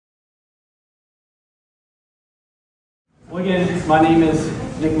Well, again, my name is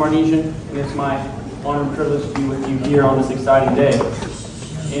Nick Marnejon, and it's my honor and privilege to be with you here on this exciting day.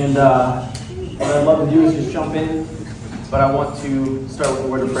 And what I'd love to do is just jump in, but I want to start with a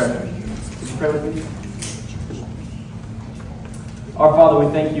word of prayer. Would you pray with me? Our Father,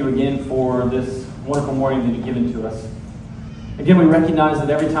 we thank you again for this wonderful morning that you've given to us. Again, we recognize that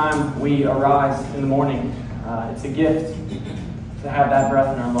every time we arise in the morning, it's a gift to have that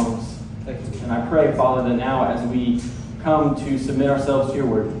breath in our lungs. And I pray, Father, that now as we come to submit ourselves to your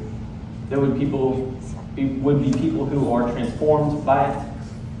word, there would be people who are transformed by it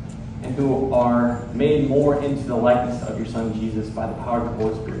and who are made more into the likeness of your Son Jesus by the power of the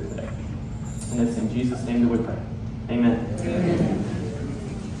Holy Spirit today. And it's in Jesus' name that we pray. Amen. Amen.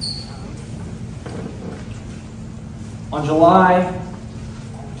 On July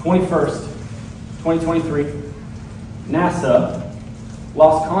 21st, 2023, NASA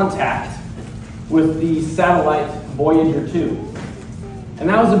lost contact with the satellite Voyager 2. And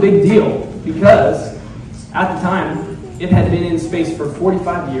that was a big deal because at the time it had been in space for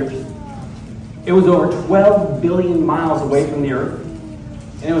 45 years. It was over 12 billion miles away from the Earth,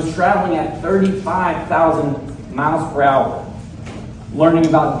 and it was traveling at 35,000 miles per hour, learning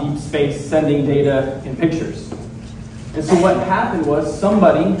about deep space, sending data and pictures. And so what happened was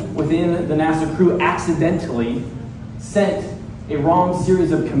somebody within the NASA crew accidentally sent a wrong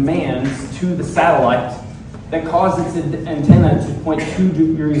series of commands to the satellite that caused its antenna to point 2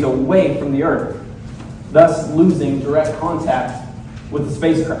 degrees away from the Earth, thus losing direct contact with the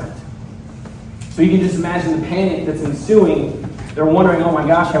spacecraft. So you can just imagine the panic that's ensuing. They're wondering, oh my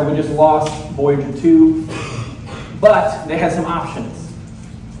gosh, have we just lost Voyager 2? But they had some options.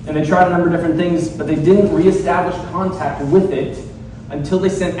 And they tried a number of different things, but they didn't reestablish contact with it until they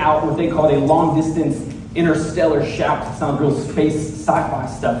sent out what they called a long-distance interstellar shout. It sounds real space sci-fi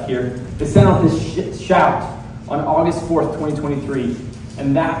stuff here. They sent out this shout on August 4th, 2023,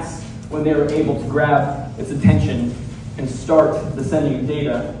 and that's when they were able to grab its attention and start the sending of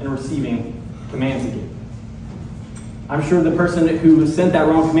data and receiving commands again. I'm sure the person who sent that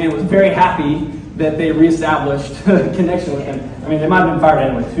wrong command was very happy that they reestablished a connection with him. I mean, they might have been fired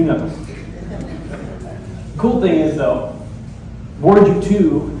anyways, who knows? The cool thing is, though, Voyager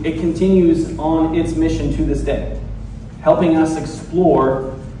 2, it continues on its mission to this day, helping us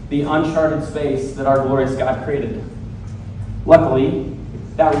explore the uncharted space that our glorious God created. Luckily,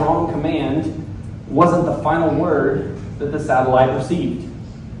 that wrong command wasn't the final word that the satellite received.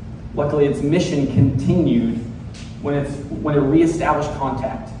 Luckily, its mission continued when it reestablished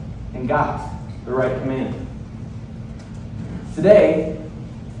contact and got the right command. Today,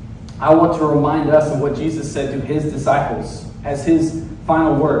 I want to remind us of what Jesus said to his disciples as his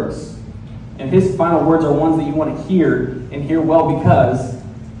final words. And his final words are ones that you want to hear and hear well because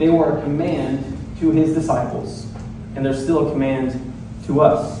they were a command to his disciples. And they're still a command to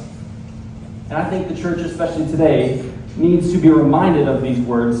us. And I think the church, especially today, needs to be reminded of these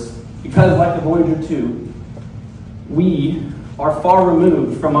words because, like the Voyager 2, we are far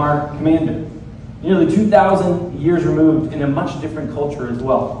removed from our commander. Nearly 2,000 years removed in a much different culture as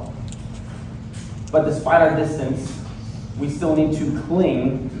well. But despite our distance, we still need to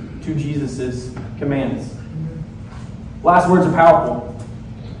cling to Jesus' commands. Last words are powerful.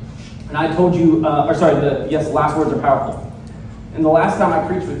 And I told you, last words are powerful. And the last time I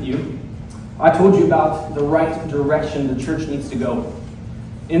preached with you, I told you about the right direction the church needs to go.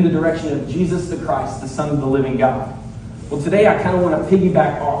 In the direction of Jesus the Christ, the Son of the living God. Well, today I kind of want to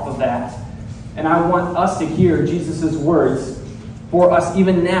piggyback off of that. And I want us to hear Jesus' words for us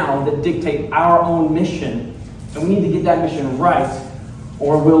even now that dictate our own mission. And we need to get that mission right,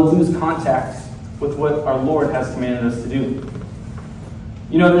 or we'll lose contact with what our Lord has commanded us to do.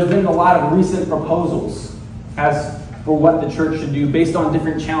 You know, there's been a lot of recent proposals as for what the church should do based on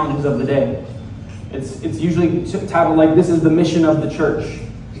different challenges of the day. It's usually titled like, this is the mission of the church.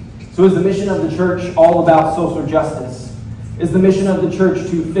 So is the mission of the church all about social justice? Is the mission of the church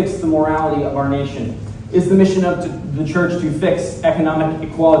to fix the morality of our nation? Is the mission of the church to fix economic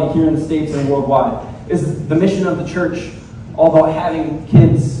equality here in the States and worldwide? Is the mission of the church all about having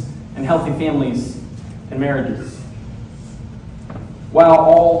kids and healthy families and marriages? While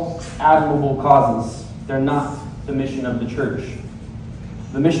all admirable causes, they're not the mission of the church.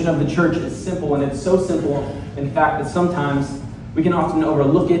 The mission of the church is simple, and it's so simple, in fact, that sometimes we can often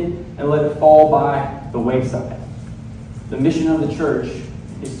overlook it and let it fall by the wayside. The mission of the church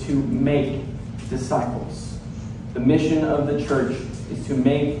is to make disciples. The mission of the church is to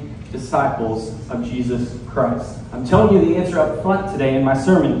make disciples of Jesus Christ. I'm telling you the answer up front today in my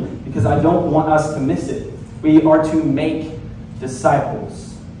sermon because I don't want us to miss it. We are to make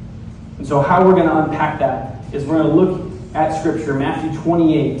disciples. And so how we're going to unpack that is we're going to look at Scripture, Matthew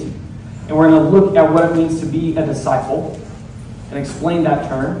 28, and we're going to look at what it means to be a disciple and explain that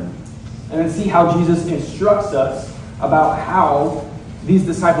term, and then see how Jesus instructs us about how these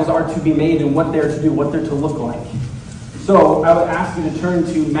disciples are to be made and what they're to do, what they're to look like. So I would ask you to turn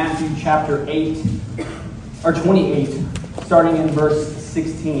to Matthew chapter 8, or 28, starting in verse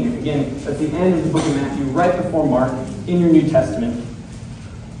 16. Again, at the end of the book of Matthew, right before Mark, in your New Testament.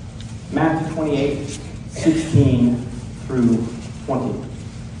 Matthew 28, 16 through 20.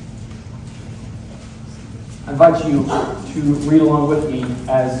 I invite you to read along with me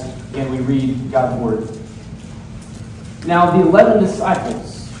as, again, we read God's Word. Now the 11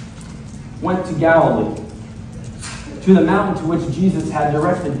 disciples went to Galilee, to the mountain to which Jesus had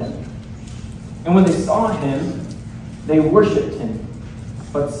directed them. And when they saw him, they worshipped him,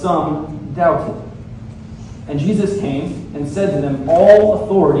 but some doubted. And Jesus came and said to them, "All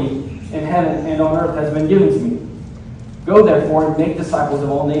authority in heaven and on earth has been given to me. Go therefore and make disciples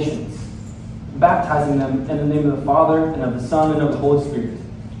of all nations, baptizing them in the name of the Father and of the Son and of the Holy Spirit,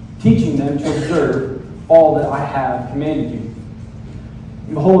 teaching them to observe all that I have commanded you.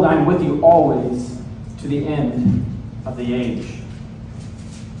 And behold, I am with you always to the end of the age."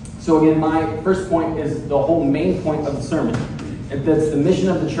 So again, my first point is the whole main point of the sermon. That's the mission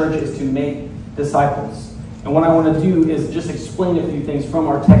of the church is to make disciples. And what I want to do is just explain a few things from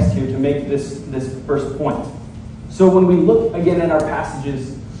our text here to make this first point. So when we look again at our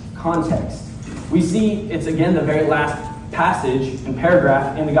passage's context, we see it's again the very last passage and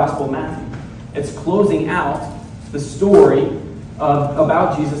paragraph in the Gospel of Matthew. It's closing out the story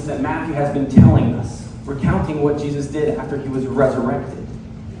about Jesus that Matthew has been telling us, recounting what Jesus did after he was resurrected.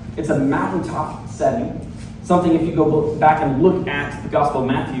 It's a mountaintop setting. Something, if you go back and look at the Gospel of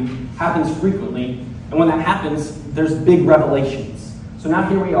Matthew, happens frequently. And when that happens, there's big revelations. So now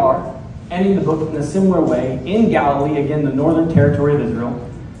here we are, ending the book in a similar way, in Galilee, again, the northern territory of Israel,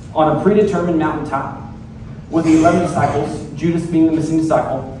 on a predetermined mountaintop, with the 11 disciples, Judas being the missing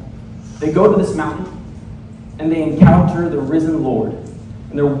disciple. They go to this mountain, and they encounter the risen Lord,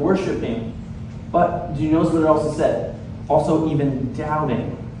 and they're worshiping. But do you notice what it also said? Also even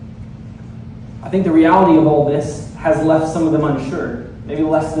doubting. I think the reality of all this has left some of them unsure, maybe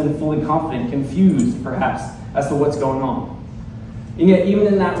less than fully confident, confused perhaps as to what's going on. And yet even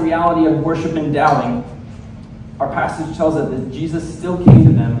in that reality of worship and doubting, our passage tells us that Jesus still came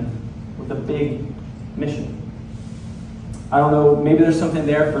to them with a big mission. I don't know, maybe there's something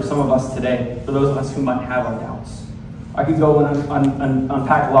there for some of us today, for those of us who might have our doubts. I could go and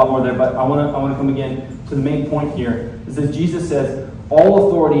unpack a lot more there, but I want to come again to the main point here. It says, Jesus says, "All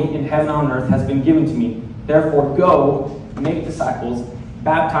authority in heaven and on earth has been given to me. Therefore go, make disciples,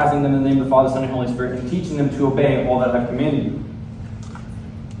 baptizing them in the name of the Father, Son, and Holy Spirit, and teaching them to obey all that I've commanded you."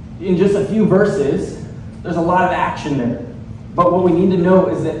 In just a few verses, there's a lot of action there. But what we need to know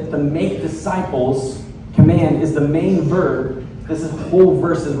is that the make disciples command is the main verb this whole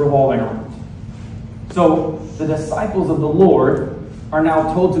verse is revolving around. So the disciples of the Lord are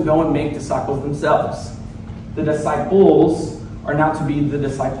now told to go and make disciples themselves. The disciples are now to be the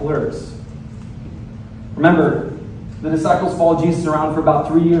disciplers. Remember, the disciples followed Jesus around for about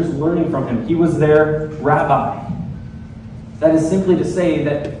 3 years learning from him. He was their rabbi. That is simply to say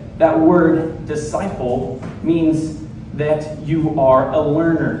that that word disciple means that you are a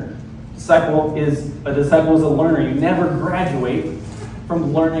learner. A disciple is a learner. You never graduate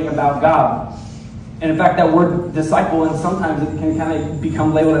from learning about God. And in fact, that word disciple, and sometimes it can kind of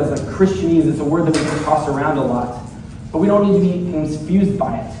become labeled as like Christianese. It's a word that we can toss around a lot. But we don't need to be confused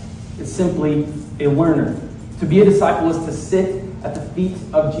by it. It's simply a learner. To be a disciple is to sit at the feet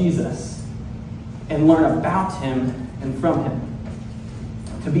of Jesus and learn about him and from him.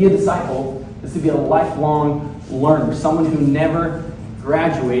 To be a disciple is to be a lifelong learner, someone who never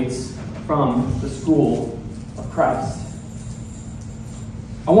graduates from the school of Christ.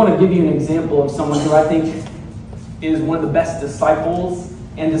 I want to give you an example of someone who I think is one of the best disciples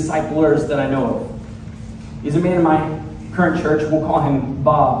and disciplers that I know of. He's a man in my current church. We'll call him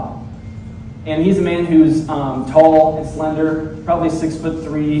Bob. And he's a man who's tall and slender, probably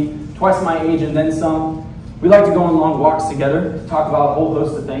 6'3", twice my age and then some. We like to go on long walks together to talk about a whole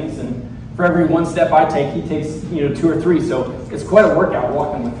host of things. And for every one step I take, he takes 2 or 3. So it's quite a workout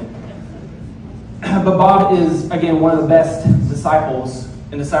walking with him. But Bob is, again, one of the best disciples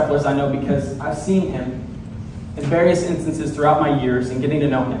and disciplers I know, because I've seen him in various instances throughout my years and getting to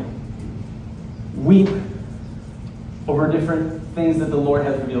know him weep over different things that the Lord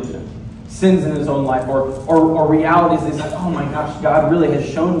has revealed to him. Sins in his own life, or realities. He's like, oh my gosh, God really has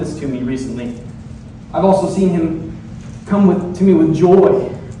shown this to me recently. I've also seen him come to me with joy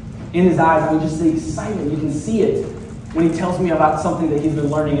in his eyes. I mean, just the excitement, you can see it. when he tells me about something that he's been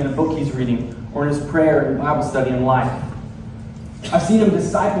learning in a book he's reading, or in his prayer and Bible study in life. I've seen him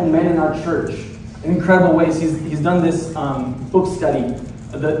disciple men in our church in incredible ways. He's done this book study,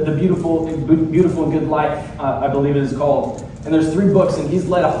 the Beautiful and Good Life, I believe it is called. And there's 3 books, and he's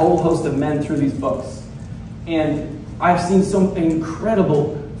led a whole host of men through these books. And I've seen some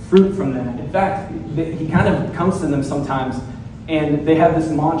incredible fruit from that. In fact, he kind of comes to them sometimes, and they have this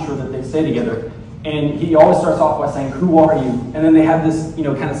mantra that they say together. And he always starts off by saying, "Who are you?" And then they have this,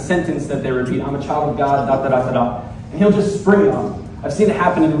 kind of sentence that they repeat, "I'm a child of God, ... And he'll just spring it on them. I've seen it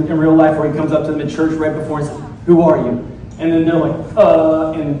happen in real life where he comes up to them in church right before and says, "Who are you?" And then they're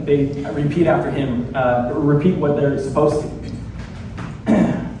like, and they repeat after him, repeat what they're supposed to.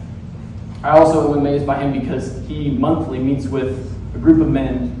 I also am amazed by him because he monthly meets with a group of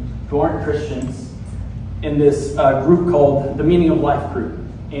men who aren't Christians in this group called the Meaning of Life group.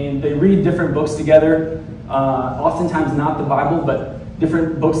 And they read different books together, oftentimes not the Bible, but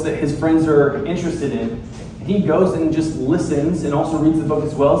different books that his friends are interested in. And he goes and just listens and also reads the book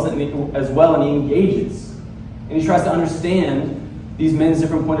as well, and he engages. And he tries to understand these men's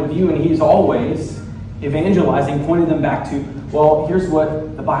different point of view, and he's always evangelizing, pointing them back to, well, here's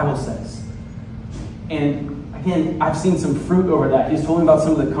what the Bible says. And again, I've seen some fruit over that. He's told me about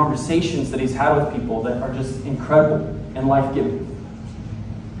some of the conversations that he's had with people that are just incredible and life-giving.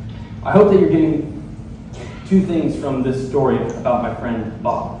 I hope that you're getting 2 things from this story about my friend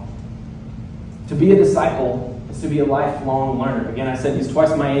Bob. To be a disciple is to be a lifelong learner. Again, I said he's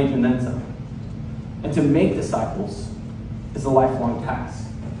twice my age and then some. And to make disciples is a lifelong task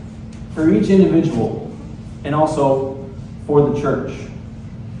for each individual and also for the church.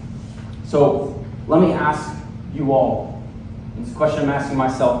 So let me ask you all, and it's a question I'm asking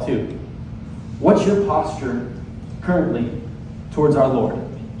myself too. What's your posture currently towards our Lord?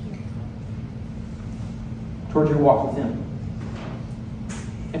 Towards your walk with him?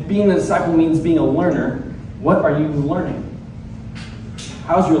 If being a disciple means being a learner, what are you learning?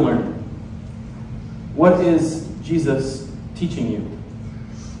 How's your learning? What is Jesus teaching you?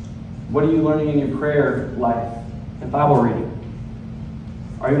 What are you learning in your prayer life and Bible reading?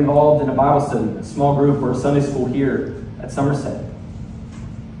 Are you involved in a Bible study, a small group, or a Sunday school here at Somerset?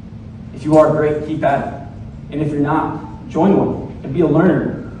 If you are, great, keep at it. And if you're not, join one and be a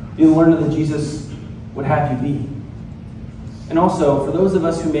learner. Be the learner that Jesus would have you be. And also, for those of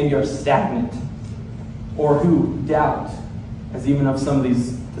us who maybe are stagnant or who doubt, as even of some of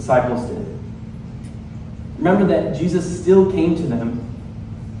these disciples did, remember that Jesus still came to them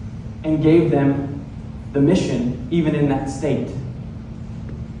and gave them the mission even in that state.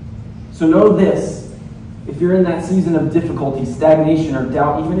 So know this, if you're in that season of difficulty, stagnation, or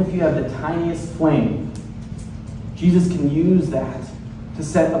doubt, even if you have the tiniest flame, Jesus can use that to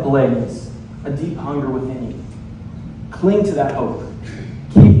set ablaze a deep hunger within you. Cling to that hope.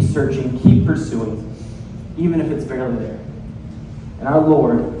 Keep searching, keep pursuing, even if it's barely there. And our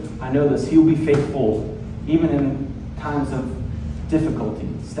Lord, I know this, He will be faithful even in times of difficulty,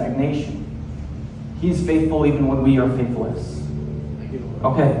 stagnation. He's faithful even when we are faithless.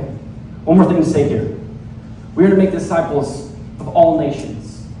 Okay, one more thing to say here. We are to make disciples of all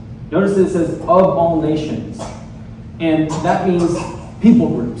nations. Notice that it says of all nations. And that means people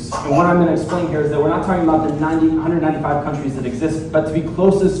groups. And what I'm going to explain here is that we're not talking about the 195 countries that exist, but to be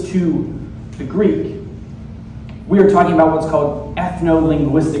closest to the Greek, we are talking about what's called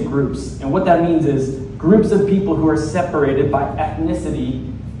ethno-linguistic groups. And what that means is groups of people who are separated by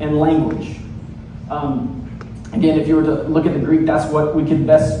ethnicity and language. Again, if you were to look at the Greek, that's what we could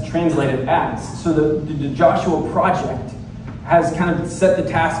best translate it as. So the Joshua Project has kind of set the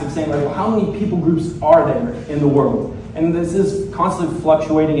task of saying, like, well, how many people groups are there in the world? And this is constantly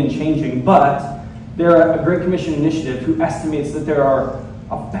fluctuating and changing, but they're a Great Commission initiative who estimates that there are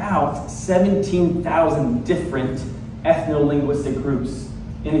about 17,000 different ethno-linguistic groups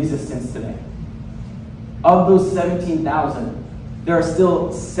in existence today. Of those 17,000, there are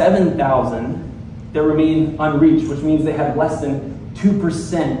still 7,000 that remain unreached, which means they have less than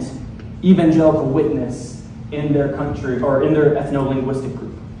 2% evangelical witness in their country or in their ethno-linguistic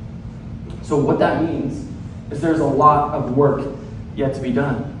group. So what that means is there's a lot of work yet to be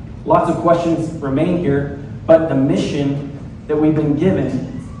done. Lots of questions remain here, but the mission that we've been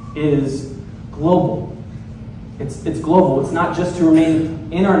given is global. It's global. It's not just to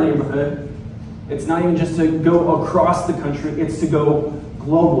remain in our neighborhood. It's not even just to go across the country. It's to go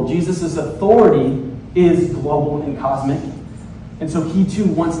global. Jesus' authority is global and cosmic. And so he too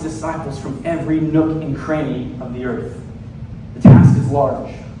wants disciples from every nook and cranny of the earth. The task is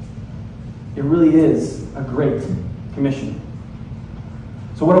large. It really is a great commission.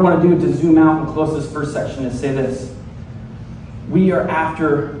 So what I want to do to zoom out and close this first section is say this. We are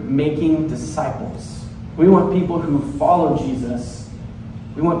after making disciples. We want people who follow Jesus.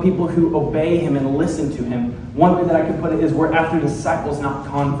 We want people who obey him and listen to him. One way that I could put it is we're after disciples, not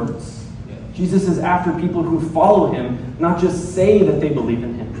converts. Jesus is after people who follow him, not just say that they believe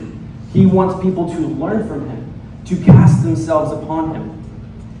in him. He wants people to learn from him, to cast themselves upon him,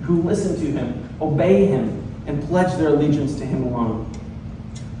 who listen to him, obey him, and pledge their allegiance to him alone.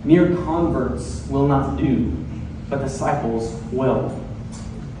 Mere converts will not do, but disciples will.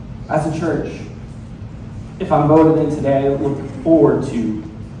 As a church, if I'm voted in today, I look forward to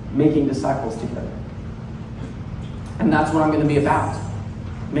making disciples together. And that's what I'm going to be about.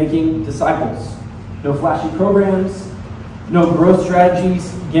 Making disciples. No flashy programs, no growth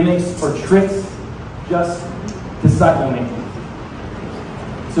strategies, gimmicks, or tricks, just disciple making.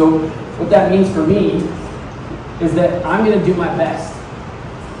 So what that means for me is that I'm going to do my best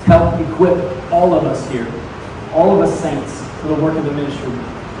to help equip all of us here, all of us saints, for the work of the ministry.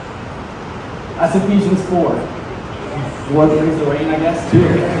 That's Ephesians 4. The Lord brings the rain, I guess, too.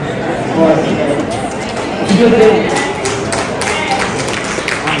 It's a good thing.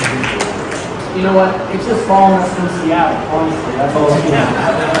 You know what? It's just following us from Seattle, honestly. That's all I'm doing.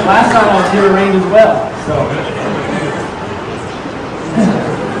 Last time I was here, it rained as well. So,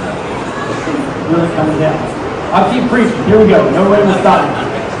 really coming down. I'll keep preaching. Here we go. No rain will stop me.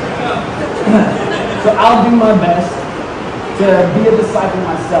 So I'll do my best to be a disciple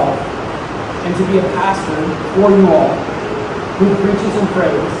myself and to be a pastor for you all who preaches and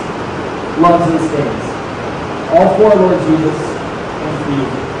prays, loves and stays. All for our Lord Jesus and for you.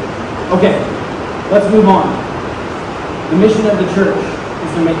 Okay. Let's move on. The mission of the church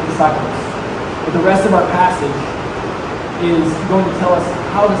is to make disciples. But the rest of our passage is going to tell us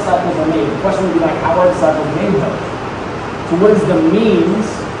how disciples are made. The question would be like, how are disciples made though? So what is the means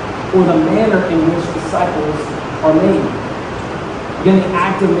or the manner in which disciples are made? Again, the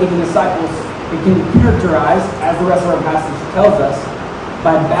act of making disciples, it can be characterized, as the rest of our passage tells us,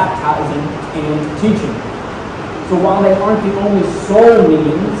 by baptizing and teaching. So while they aren't the only sole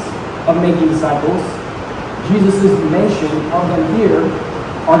means of making disciples, Jesus' mention of them here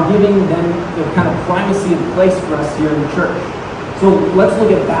are giving them the kind of primacy of place for us here in the church. So let's look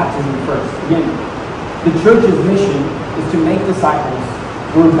at baptism first. Again, the church's mission is to make disciples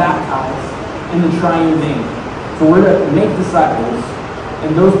who are baptized in the triune name. So we're to make disciples,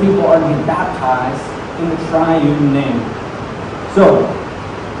 and those people are to be baptized in the triune name. So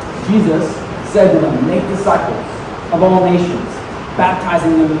Jesus said to them, make disciples of all nations,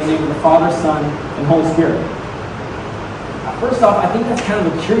 baptizing them in the name of the Father, Son, and Holy Spirit. First off, I think that's kind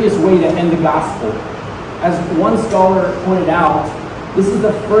of a curious way to end the gospel. As one scholar pointed out, this is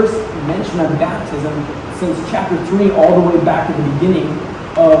the first mention of baptism since chapter 3 all the way back at the beginning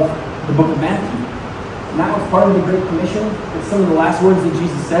of the book of Matthew. Now it's part of the Great Commission. It's some of the last words that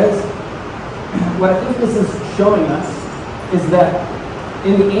Jesus says. What I think this is showing us is that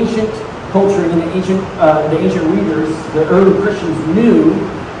in the ancient culture, in the ancient readers, the early Christians knew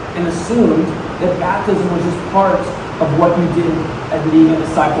and assumed that baptism was just part of what you did as being a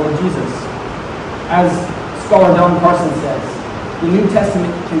disciple of Jesus. As scholar Don Carson says, the New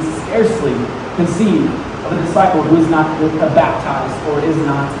Testament can scarcely conceive of a disciple who is not baptized or is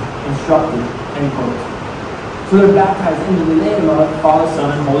not instructed, end quote. So they're baptized into the name of Father,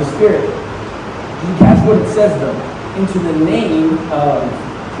 Son, and Holy Spirit. Did you catch what it says though? Into the name of,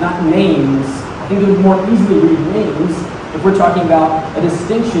 not names. I think it would more easily read names if we're talking about a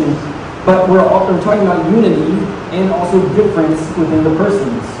distinction, but we're talking about unity and also difference within the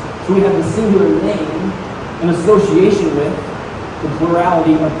persons. So we have the singular name in association with the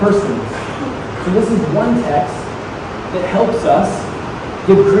plurality of persons. So this is one text that helps us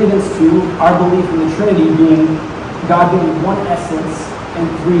give credence to our belief in the Trinity being God being one essence and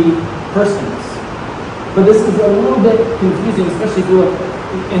three persons. But this is a little bit confusing, especially if you look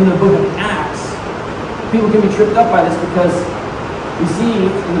in the book of Acts. People can be tripped up by this because we see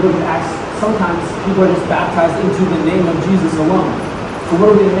in the book of Acts sometimes people are just baptized into the name of Jesus alone. So what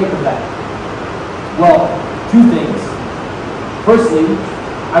are we going to make of that? Well, two things. Firstly,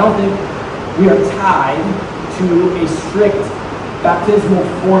 I don't think we are tied to a strict baptismal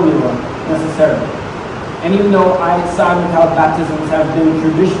formula necessarily. And even though I side with how baptisms have been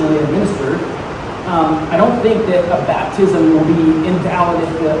traditionally administered, I don't think that a baptism will be invalid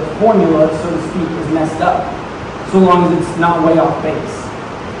if the formula, so to speak, is messed up, so long as it's not way off base.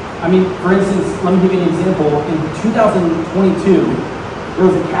 I mean, for instance, let me give you an example. In 2022, there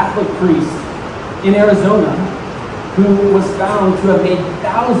was a Catholic priest in Arizona who was found to have made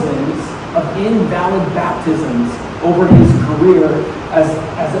thousands of invalid baptisms over his career as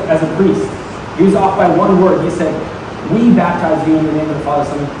a priest. He was off by one word. He said, We baptize you in the name of the Father,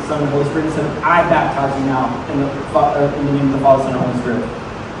 Son, and Holy Spirit. It says, I baptize you now in the name of the Father, Son, and Holy Spirit.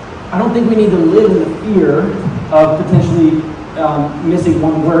 I don't think we need to live in the fear of potentially missing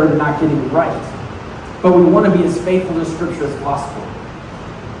one word and not getting it right. But we want to be as faithful to Scripture as possible.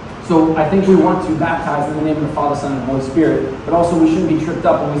 So I think we want to baptize in the name of the Father, Son, and Holy Spirit, but also we shouldn't be tripped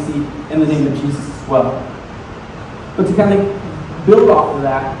up when we see in the name of Jesus as well. But to kind of build off of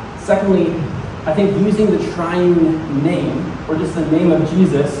that, secondly, I think using the triune name, or just the name of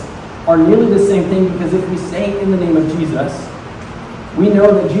Jesus, are nearly the same thing, because if we say in the name of Jesus, we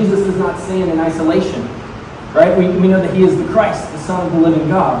know that Jesus is not saying in isolation, right? We know that he is the Christ, the Son of the living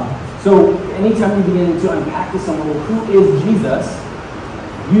God. So anytime you begin to unpack to someone, well, who is Jesus,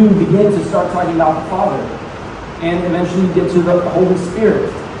 you begin to start talking about the Father, and eventually you get to the Holy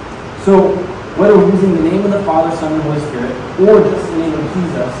Spirit. So whether we're using the name of the Father, Son, and Holy Spirit, or just the name of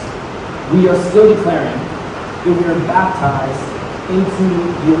Jesus, we are still declaring that we are baptized into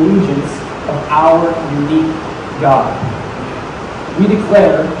the allegiance of our unique God. We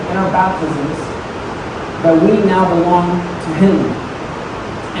declare in our baptisms that we now belong to him,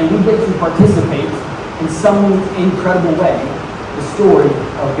 and we get to participate in some incredible way the story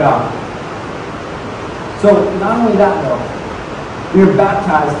of God. So not only that though, we are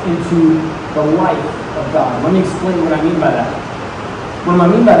baptized into the life of God. Let me explain what I mean by that. What I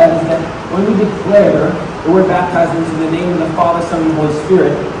mean by that is that when we declare that we're baptized into the name of the Father, Son, and Holy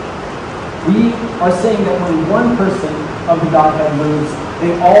Spirit, we are saying that when one person of the Godhead moves,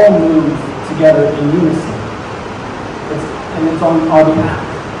 they all move together in unison. It's on our behalf.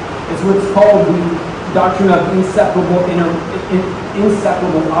 It's what's called the doctrine of inseparable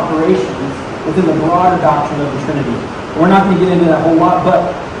operations within the broader doctrine of the Trinity. We're not going to get into that whole lot,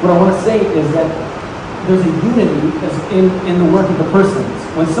 but what I want to say is that there's a unity in the work of the persons.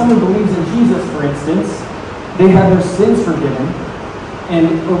 When someone believes in Jesus, for instance, they have their sins forgiven. And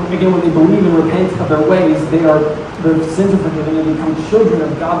again, when they believe and repent of their ways, their sins are forgiven and become children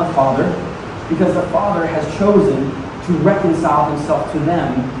of God the Father, because the Father has chosen to reconcile himself to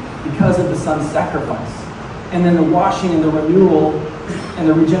them because of the Son's sacrifice. And then the washing and the renewal and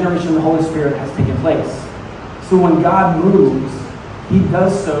the regeneration of the Holy Spirit has taken place. So when God moves, he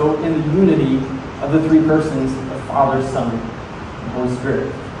does so in the unity of the three persons, the Father, Son, and Holy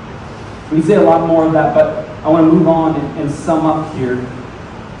Spirit. We can say a lot more of that, but I want to move on and sum up here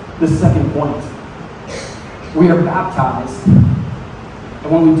the second point. We are baptized,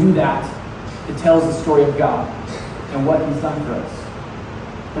 and when we do that, it tells the story of God and what he's done for us.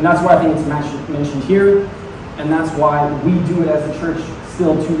 And that's why I think it's mentioned here, and that's why we do it as a church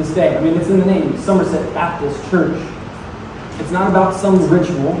still to this day. I mean, it's in the name, Somerset Baptist Church. It's not about some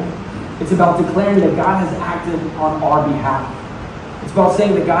ritual. It's about declaring that God has acted on our behalf. It's about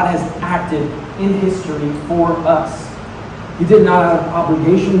saying that God has acted in history for us. He did not out of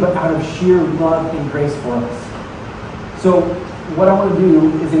obligation, but out of sheer love and grace for us. So what I want to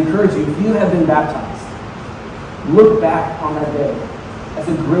do is encourage you, if you have been baptized, look back on that day as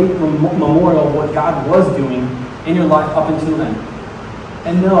a great memorial of what God was doing in your life up until then.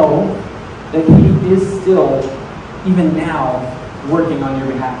 And know that he is still, even now, working on your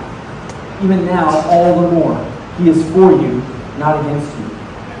behalf. Even now, all the more, he is for you, not against you.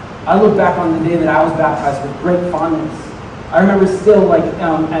 I look back on the day that I was baptized with great fondness. I remember still,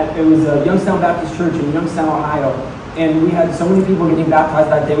 it was a Youngstown Baptist Church in Youngstown, Ohio, and we had so many people getting baptized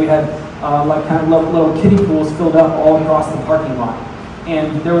that day. We had little kiddie pools filled up all across the parking lot.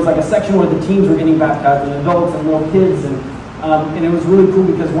 And there was a section where the teens were getting baptized, and adults and little kids, and it was really cool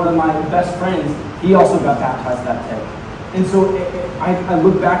because one of my best friends, he also got baptized that day. And so I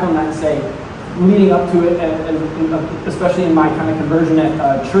look back on that and say, leading up to it, and especially in my kind of conversion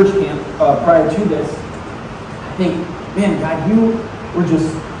at church camp prior to this, I think, man, God, you were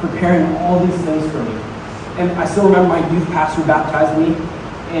just preparing all these things for me. And I still remember my youth pastor baptized me,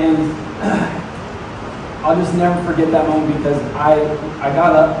 and I'll just never forget that moment, because I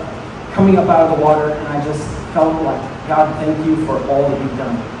got up, coming up out of the water, and I just felt like, God, thank you for all that you've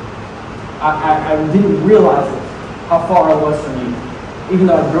done. I didn't realize it, how far I was from you. Even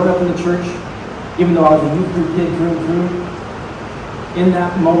though I'd grown up in the church, even though I was a youth group kid through and through, in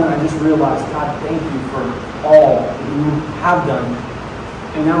that moment I just realized, God, thank you for all that you have done.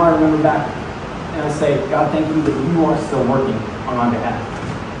 And now I remember back and I say, God, thank you that you are still working on my behalf.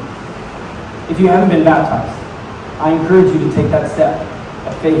 If you haven't been baptized, I encourage you to take that step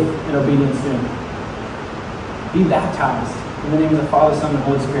of faith and obedience soon. Be baptized in the name of the Father, Son, and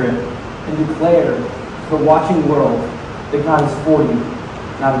Holy Spirit, and declare to the watching world that God is for you,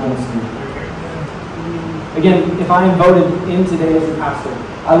 not against you. Again, if I am voted in today as your pastor,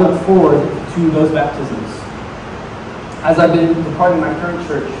 I look forward to those baptisms. As I've been departing my current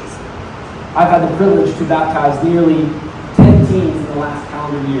church, I've had the privilege to baptize nearly 10 teens in the last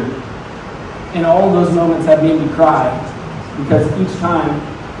calendar year. And all those moments have made me cry because each time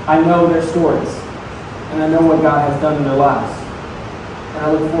I know their stories and I know what God has done in their lives. And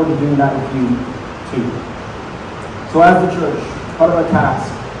I look forward to doing that with you too. So as the church, part of our task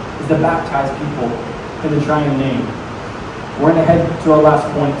is to baptize people in the triune name. We're going to head to our last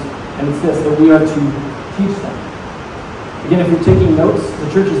point, and it's this, that we are to teach them. Again, if you're taking notes, the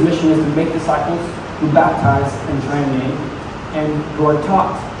church's mission is to make disciples who baptize in the triune name and who are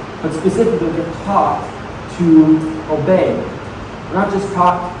taught, but specifically they're taught to obey. We're not just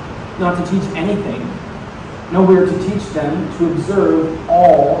taught not to teach anything. No, we are to teach them to observe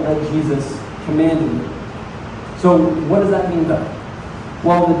all that Jesus commanded. So what does that mean though?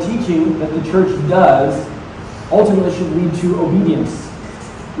 Well, the teaching that the church does ultimately should lead to obedience.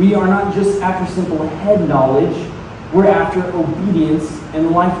 We are not just after simple head knowledge, we're after obedience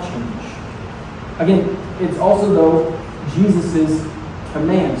and life change. Again, it's also though Jesus'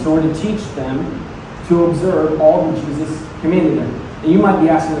 command. So we're to teach them to observe all that Jesus commanded them. And you might be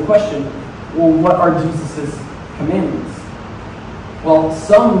asking the question, well, what are Jesus' commandments? Well,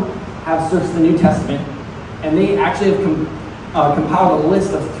 some have searched the New Testament, and they actually have compiled a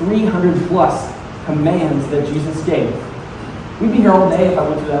list of 300 plus commands that Jesus gave. We'd be here all day if I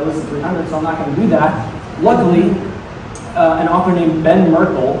went through that list of 300, so I'm not going to do that. Luckily, an author named Ben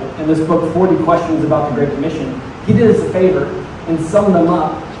Merkel, in this book, 40 Questions About the Great Commission, he did us a favor and summed them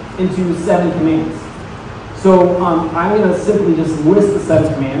up into 7 commands. So I'm going to simply just list the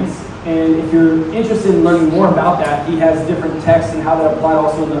 7 commands, and if you're interested in learning more about that, he has different texts and how that applied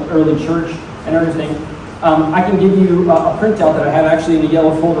also in the early church and everything. I can give you a printout that I have actually in a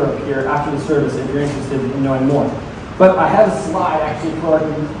yellow folder up here after the service if you're interested in knowing more. But I have a slide actually for our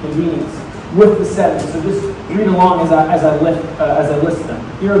convenience with the 7. So just read along as I list them.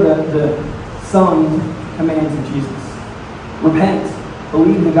 Here are the summed commands of Jesus. Repent,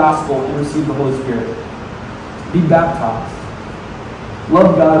 believe the gospel, and receive the Holy Spirit. Be baptized.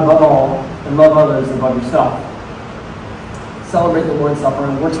 Love God above all, and love others above yourself. Celebrate the Lord's Supper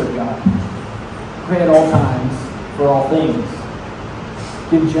and worship God. Pray at all times for all things.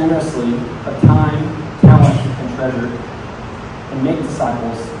 Give generously of time, talent, and treasure. And make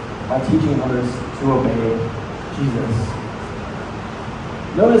disciples by teaching others to obey Jesus.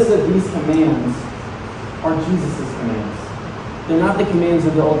 Notice that these commands are Jesus' commands. They're not the commands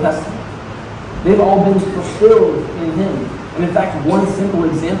of the Old Testament. They've all been fulfilled in Him. And in fact, one simple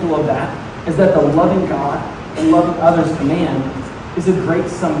example of that is that the loving God and loving others command is a great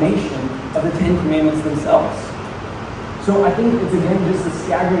summation of the 10 commandments themselves. So I think it's again just a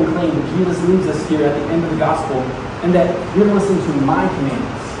staggering claim that Jesus leaves us here at the end of the gospel, and that you're listening to my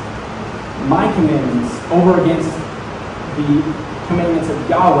commandments over against the commandments of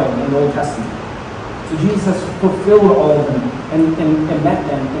Yahweh in the Old Testament. So Jesus has fulfilled all of them and met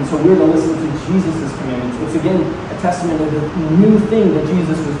them, and so we're to listen to Jesus' commandments. It's again a testament of the new thing that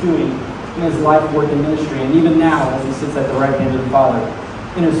Jesus was doing in his life, work, and ministry, and even now as he sits at the right hand of the Father,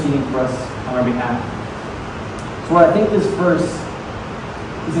 interceding for us on our behalf. So what I think this verse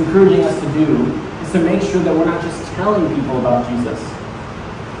is encouraging us to do is to make sure that we're not just telling people about Jesus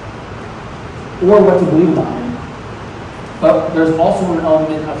or what to believe about him, but there's also an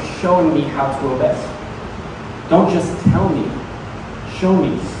element of showing me how to obey. Don't just tell me, show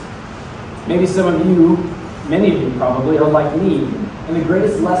me. Maybe some of you, many of you probably, are like me, and the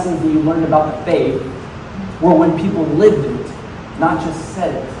greatest lessons that you learned about the faith were when people lived it, not just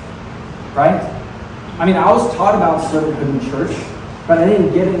said it, right? I mean, I was taught about servanthood in church, but I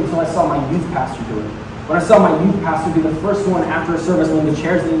didn't get it until I saw my youth pastor do it. When I saw my youth pastor be the first one after a service when the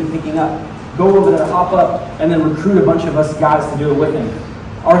chairs needed picking up, go over there, hop up, and then recruit a bunch of us guys to do it with him.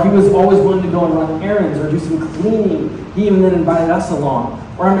 Or he was always willing to go and run errands or do some cleaning. He even then invited us along.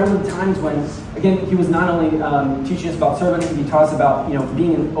 Or I remember the times when, again, he was not only teaching us about servanthood, he taught us about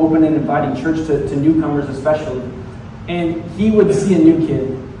being open and inviting church to newcomers especially. And he would see a new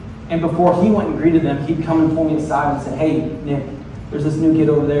kid, and before he went and greeted them, he'd come and pull me aside and say, "Hey, Nick, there's this new kid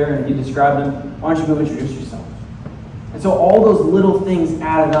over there," and he described him. "Why don't you go introduce yourself?" And so all those little things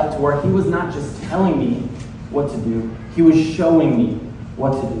added up to where he was not just telling me what to do, he was showing me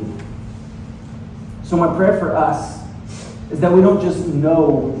what to do. So my prayer for us is that we don't just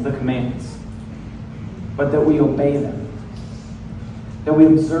know the commands, but that we obey them. That we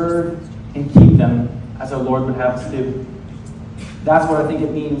observe and keep them as our Lord would have us do. That's what I think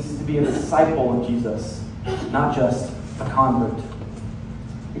it means to be a disciple of Jesus, not just a convert.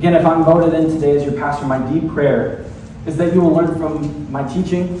 Again, if I'm voted in today as your pastor, my deep prayer is that you will learn from my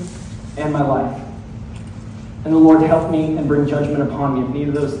teaching and my life. And the Lord help me and bring judgment upon me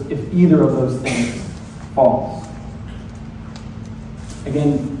if either of those things falls.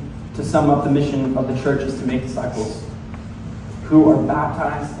 Again, to sum up, the mission of the church is to make disciples who are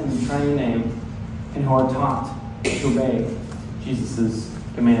baptized in the Trinity name and who are taught to obey Jesus'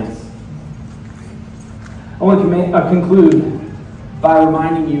 commands. I want to conclude by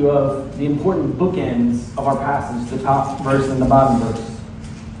reminding you of the important bookends of our passage, the top verse and the bottom verse.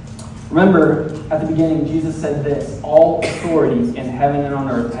 Remember, at the beginning, Jesus said this: all authority in heaven and on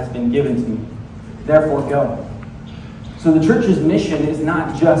earth has been given to me. Therefore, go. So the church's mission is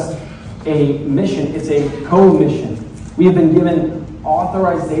not just a mission, it's a co-mission. We have been given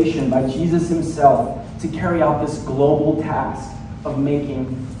authorization by Jesus himself to carry out this global task of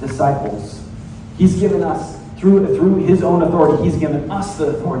making disciples. He's given us, through his own authority, he's given us the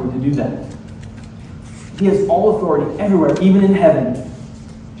authority to do that. He has all authority everywhere, even in heaven.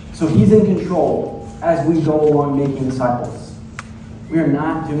 So he's in control as we go along making disciples. We are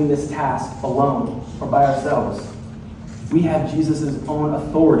not doing this task alone or by ourselves. We have Jesus' own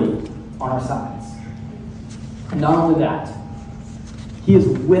authority on our sides. And not only that, he is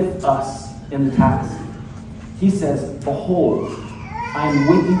with us in the task. He says, behold, I am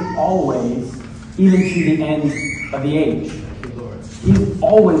with you always, even to the end of the age. He's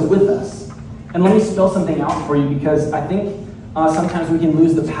always with us. And let me spell something out for you, because I think sometimes we can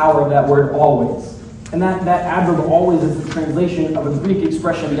lose the power of that word always. And that adverb always is the translation of a Greek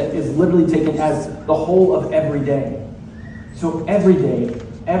expression that is literally taken as the whole of every day. So every day,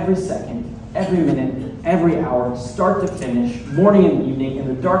 every second, every minute, every hour, start to finish, morning and evening, in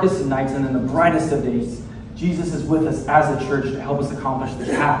the darkest of nights and in the brightest of days, Jesus is with us as a church to help us accomplish the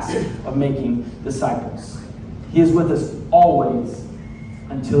task of making disciples. He is with us always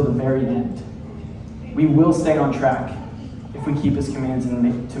until the very end. We will stay on track if we keep his commands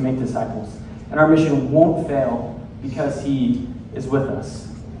to make disciples. And our mission won't fail because he is with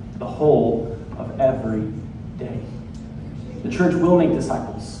us the whole of every day. The church will make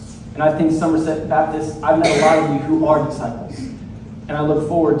disciples. And I think Somerset Baptist, I've met a lot of you who are disciples. And I look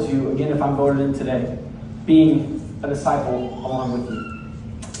forward to, again, if I'm voted in today, being a disciple along with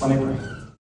you. Let me pray.